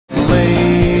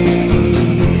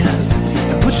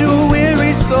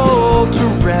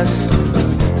nest.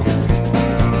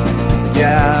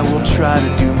 Yeah, I will try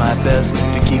to do my best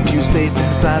to keep you safe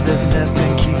inside this nest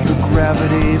and keep the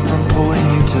gravity from pulling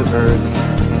you to earth.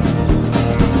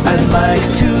 I'd like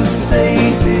to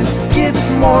say this gets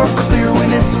more clear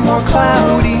when it's more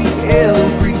cloudy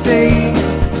every day,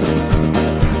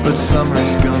 but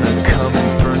summer's gonna come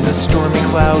and burn the stormy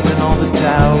clouds and all the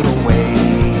doubt away.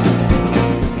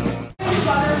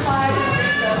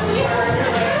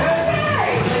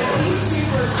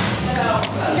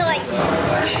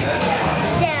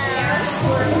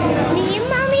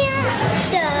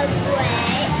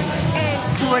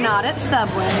 We're not at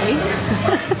Subway.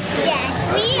 Yes,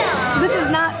 we are. This is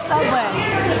not Subway.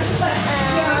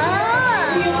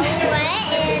 Oh, what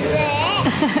is it?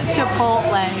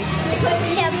 Chipotle.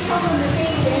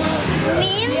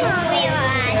 Me and Mommy are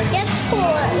at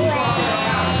Chipotle.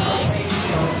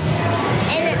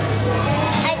 And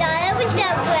I thought it was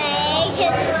Subway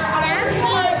because it sounds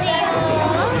easier.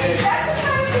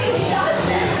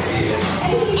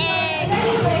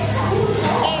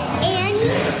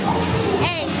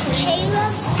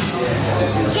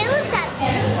 Caleb's at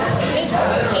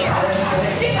baseball camp,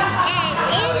 and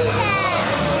Annie's at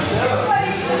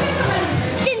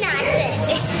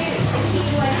gymnastics,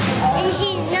 and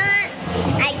she's not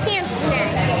at camp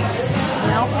gymnastics.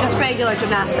 Nope, just regular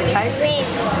gymnastics, right?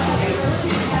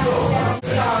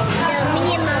 So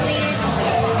me and Mommy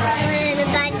are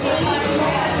about to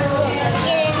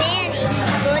get an Annie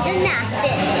for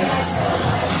gymnastics.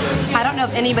 I don't know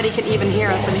if anybody can even hear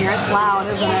us in here. It's loud,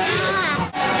 isn't it?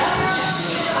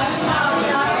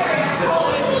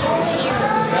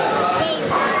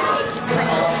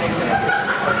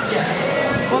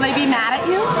 Will they be mad at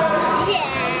you?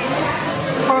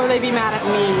 Yes. Or will they be mad at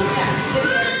me?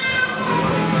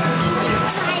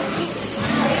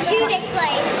 To this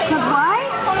place. Because why?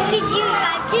 Because you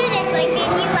drive to this place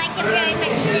and you like it very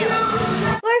much too.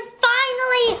 We're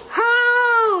finally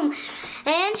home!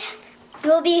 And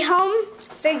we'll be home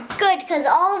for good because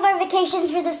all of our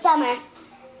vacations for the summer,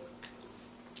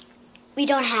 we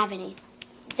don't have any.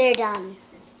 They're done.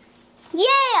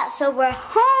 Yeah! So we're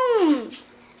home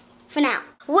for now.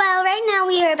 Well, right now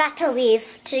we are about to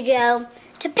leave to go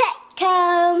to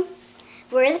Petco,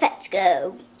 where the pets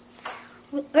go.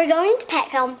 We're going to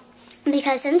Petco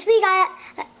because since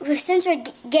we're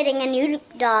getting a new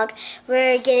dog,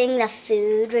 we're getting the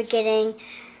food, we're getting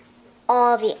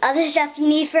all the other stuff you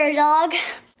need for a dog.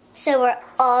 So we're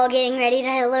all getting ready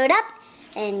to load up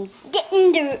and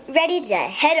getting ready to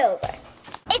head over.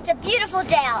 It's a beautiful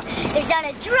day out. There's not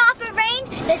a drop of rain.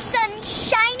 The sun's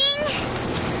shining.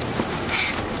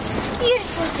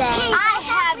 Beautiful day. I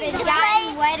haven't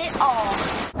gotten wet at all.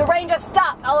 The rain just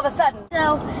stopped all of a sudden.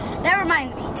 So that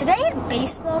reminds me, today at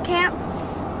baseball camp,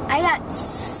 I got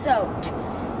soaked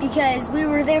because we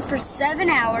were there for 7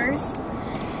 hours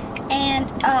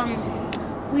and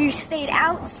we stayed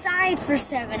outside for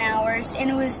 7 hours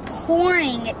and it was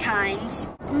pouring at times.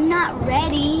 I'm not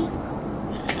ready.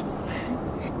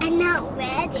 I'm not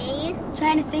ready.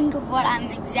 Trying to think of what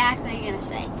I'm exactly gonna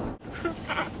say.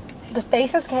 The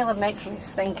faces Caleb makes me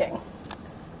thinking.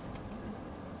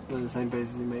 They're the same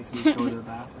faces he makes when he's going to the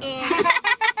bathroom.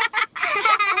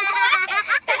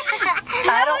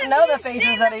 I don't know the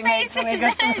faces that he makes when he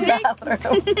goes to the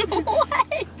bathroom.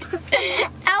 What?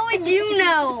 How would you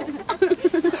know?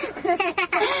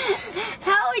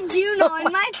 How would you know? And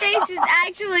my faces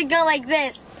actually go like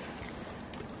this.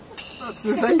 That's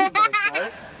your thinking face,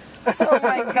 right? Oh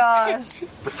my gosh. Is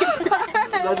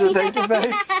that your thinking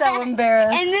face? So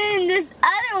embarrassed. And then this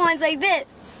other one's like this.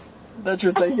 That's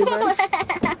your thinking face?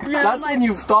 No, That's when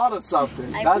you've thought of something.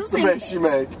 my That's the pooping face you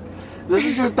make. This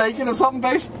is your thinking of something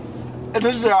face? And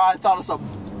this is your I thought of something.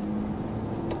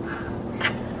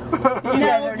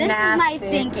 No, this is my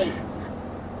thinking.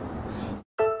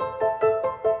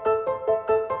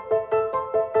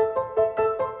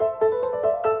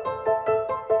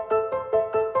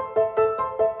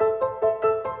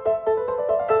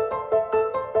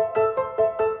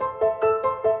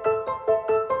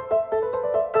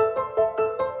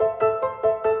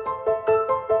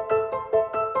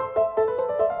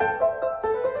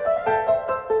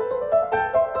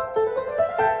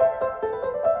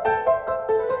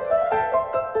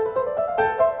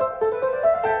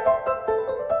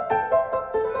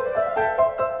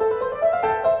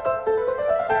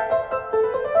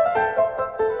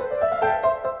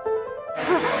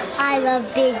 I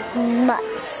love big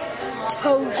mutts.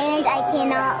 Toast. And I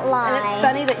cannot lie. And it's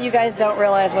funny that you guys don't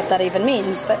realize what that even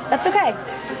means, but that's okay.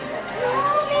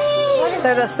 Mommy!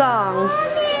 There's a song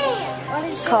What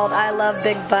is called I Love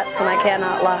Big Butts and I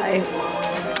Cannot Lie.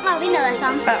 Oh, we know that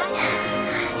song.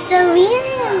 Oh. So we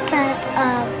are in front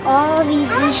of all these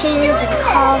leashes and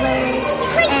collars.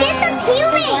 He's like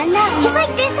disappearing. He's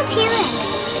like disappearing.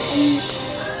 And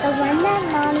the one that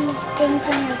Mommy's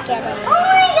thinking of getting. Oh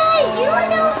my gosh, you are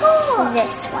so cool.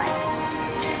 This one.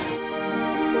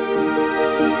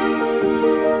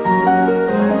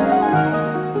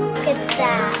 Look at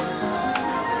that.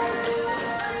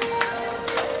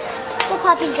 The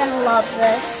puppy's gonna love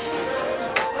this.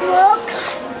 Look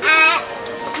at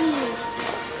these.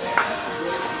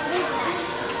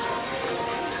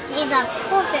 These are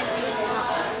perfect for the dog.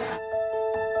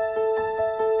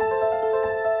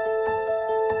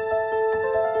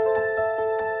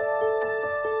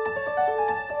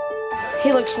 He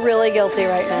looks really guilty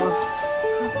right now.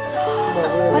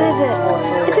 What is it?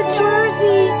 It's a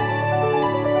jersey.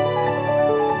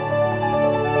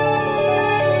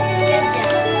 Good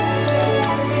job.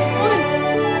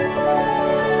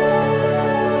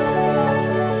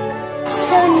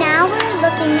 So now we're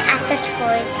looking at the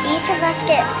toys. Each of us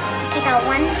get to pick out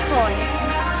one toy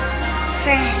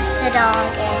for the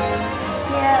dog, and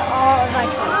here are all of our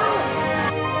toys.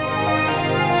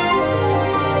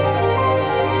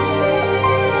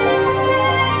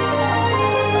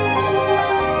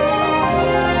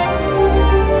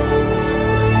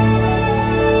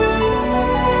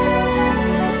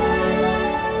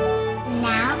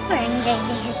 Now we're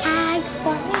engraving her tag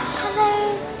for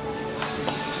color.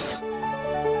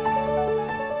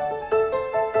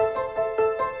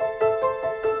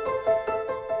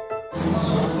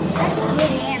 That's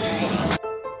good handwriting.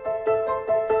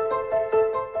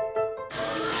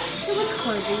 So it's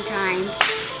closing time,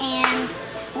 and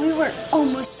we were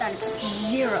almost done. It's like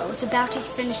 0. It's about to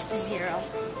finish the 0,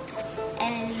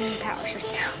 and the power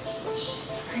shuts down.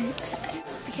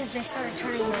 Because they started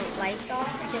turning the lights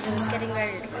off because it was getting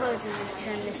ready to close, and they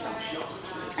turned this off.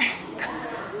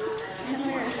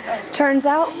 Turns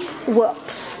out,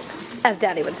 whoops, as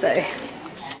Daddy would say.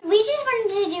 We just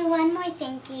wanted to do one more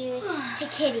thank you to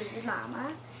Kitty's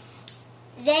mama.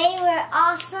 They were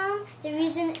awesome. The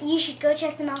reason you should go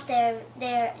check them out,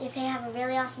 if they have a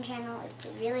really awesome channel. It's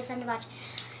really fun to watch.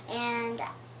 And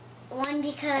one,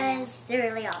 because they're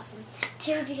really awesome.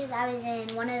 2, because I was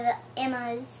in one of the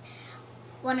Emma's,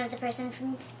 one of the person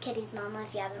from Kitty's mama.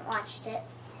 If you haven't watched it,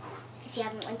 if you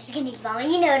haven't went to Kitty's mama,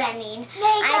 you know what I mean.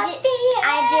 I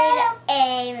did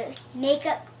a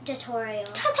makeup tutorial.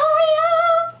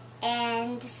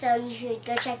 And so you should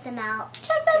go check them out.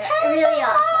 Check them out. Really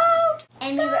awesome.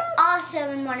 And we were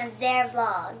also in one of their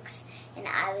vlogs,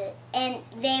 and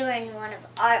they were in one of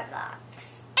our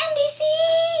vlogs. NDC.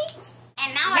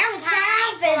 And now it's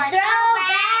time for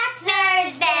Throwback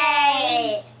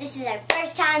Thursday. This is our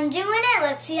first time doing it.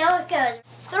 Let's see how it goes.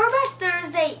 Throwback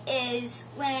Thursday is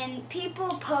when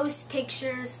people post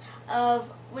pictures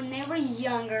of when they were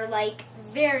younger, like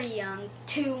very young,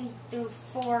 2 through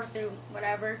 4 through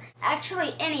whatever.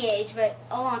 Actually, any age, but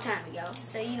a long time ago.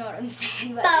 So you know what I'm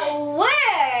saying. But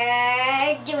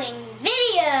we're doing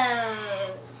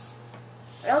videos.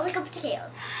 Roll the cup of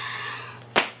tequila.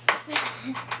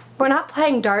 We're not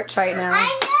playing darts right now. I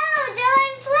know,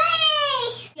 don't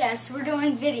play. Yes, we're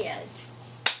doing videos.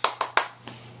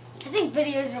 I think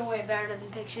videos are way better than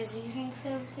pictures. Do you think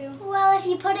so too? Well, if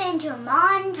you put it into a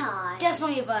montage.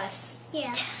 Definitely of us.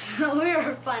 Yeah. We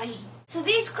were funny. So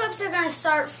these clips are going to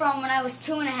start from when I was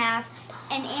 2.5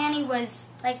 and Annie was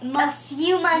Like a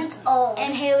few months old.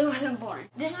 and Hayley wasn't born.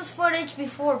 This is footage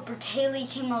before Bratayley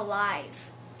came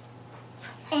alive.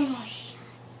 And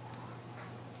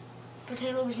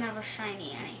Bratayley was never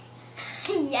shiny, Annie.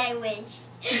 yeah, I wish.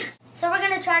 So we're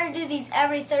going to try to do these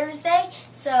every Thursday.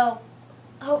 So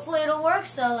hopefully it'll work.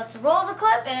 So let's roll the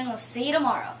clip and we'll see you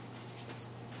tomorrow.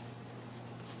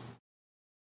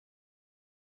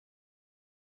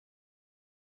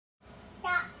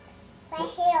 The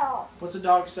hill. What's the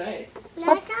dog say? No,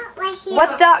 not the hill.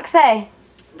 What's Doc say?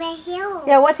 The hill.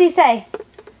 Yeah, what's he say?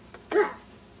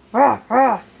 Ruh,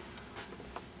 ruh.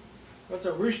 What's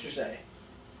a rooster say?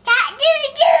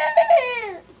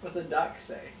 Da-doo-doo. What's a duck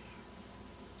say?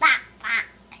 Bak, bak.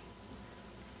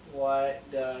 What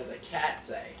does a cat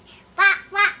say? Bak,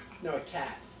 bak. No, a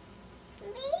cat.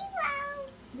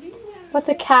 Meow. What's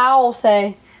a cow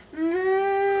say? Mm.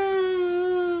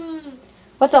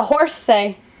 What's a horse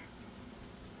say?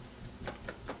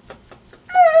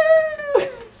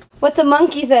 What's a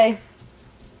monkey say?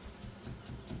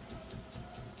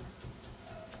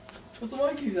 What's a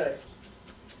monkey say?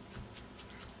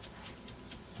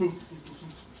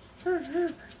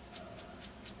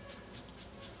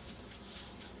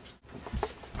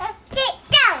 Sit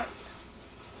down.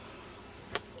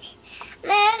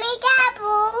 Mommy got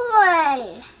blue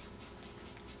one.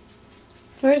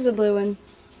 Where's the blue one?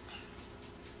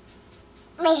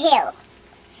 My heel.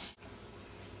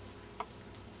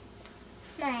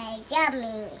 My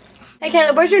yummy. Hey,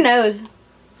 Caleb, where's your nose?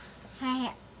 My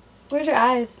hair. Where's your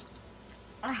eyes?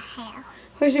 My hair.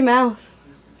 Where's your mouth?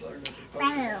 My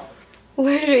hair.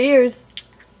 Where's your ears?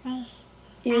 My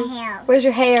hair. Where's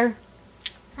your hair?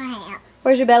 My hair.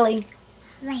 Where's your belly?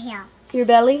 My hair. Your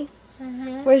belly?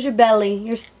 Mm-hmm. Where's your belly?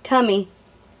 Your tummy?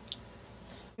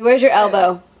 Where's your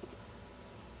elbow?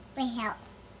 My hair.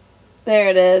 There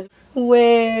it is.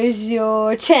 Where's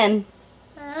your chin?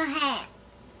 My hair.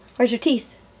 Where's your teeth?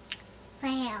 My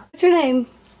hair. What's your name?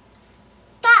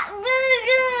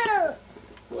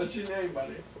 What's your name,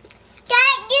 buddy?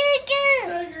 Doo-doo.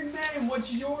 Say your name.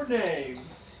 What's your name?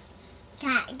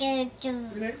 Doo-doo. Your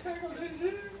name Taco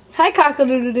Hi,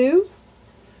 cock-a-doodle-doo.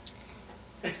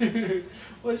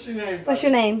 What's your name, buddy? What's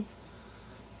your name?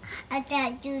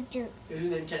 Doo-doo. Is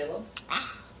your name Caleb?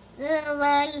 Little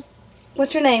one.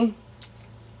 What's your name?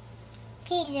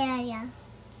 Pizza.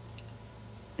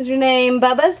 Is your name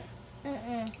Bubba's?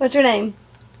 Mm-mm. What's your name?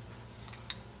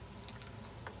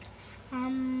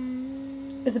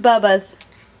 It's Bubba's.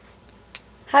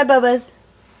 Hi, Bubba's.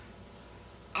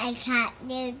 I can't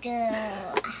do.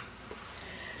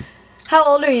 How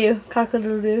old are you,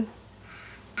 cock-a-doodle-doo?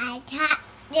 I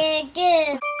can't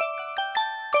do.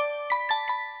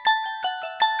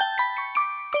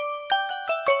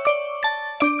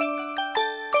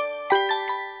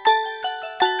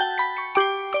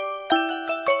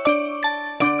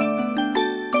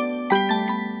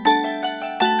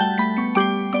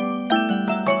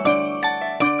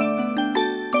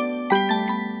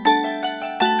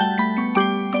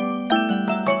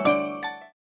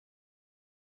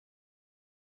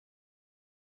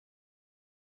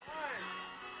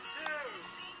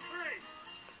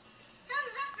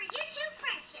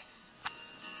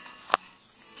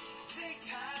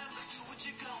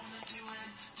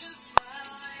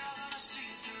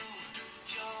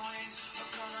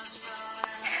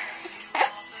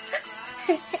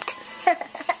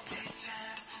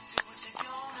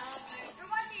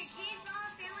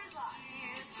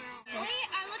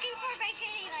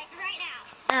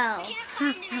 Oh. Can't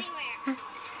find them anywhere.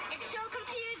 It's so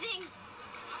confusing.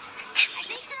 I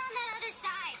think they're on that other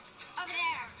side. Over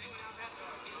there.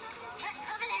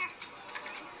 Over there.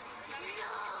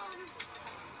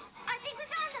 I think we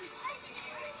found them. I see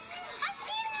them. I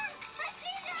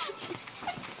see them.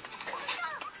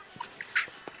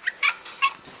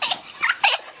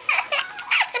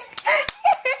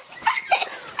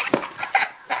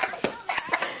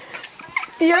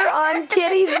 You're on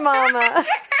Kitty's mama.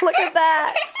 Look at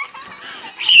that.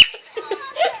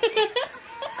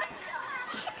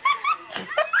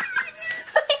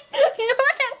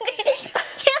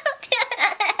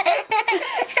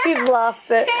 She's lost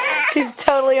it. She's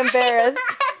totally embarrassed.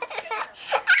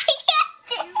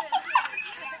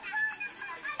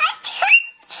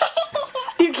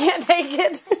 You can't take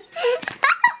it.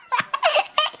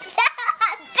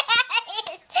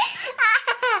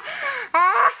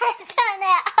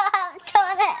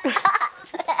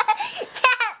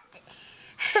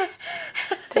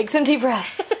 Take some deep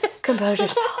breaths. Compose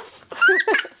yourself.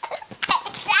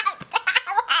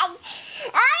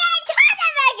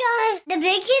 The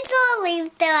big kids all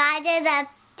leave, so I did up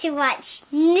to watch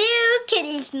New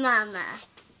Kitty's Mama.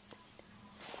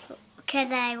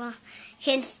 Because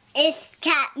it's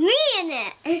got me in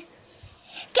it.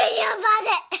 Can you unpause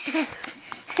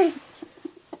it?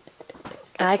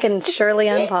 I can surely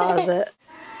unpause it.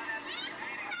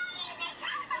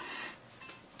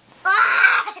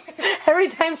 Every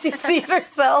time she sees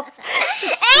herself, she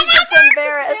gets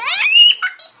embarrassed.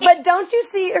 But don't you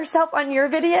see yourself on your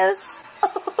videos?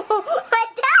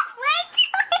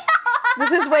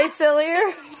 This is way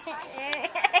sillier.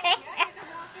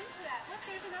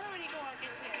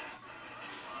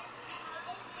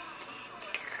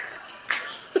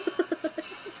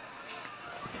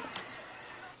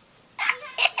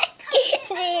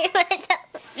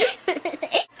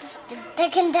 They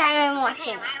can die and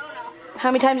watching.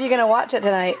 How many times are you going to watch it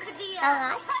tonight? A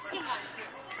lot.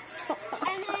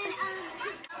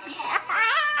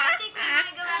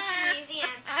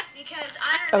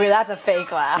 Okay, that's a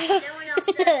fake laugh.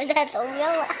 That's a real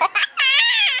laugh.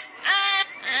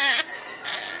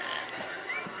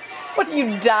 What are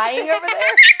you dying over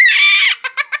there?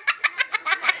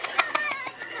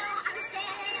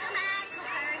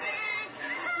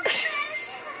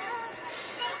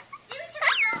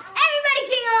 Everybody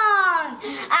sing along!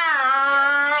 I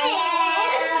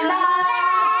am a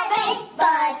baked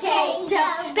potato,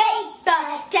 baked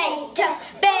potato,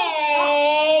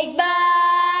 baked potato.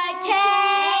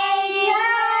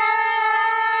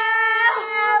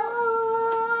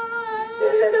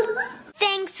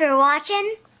 for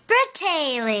watching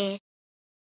Bratayley.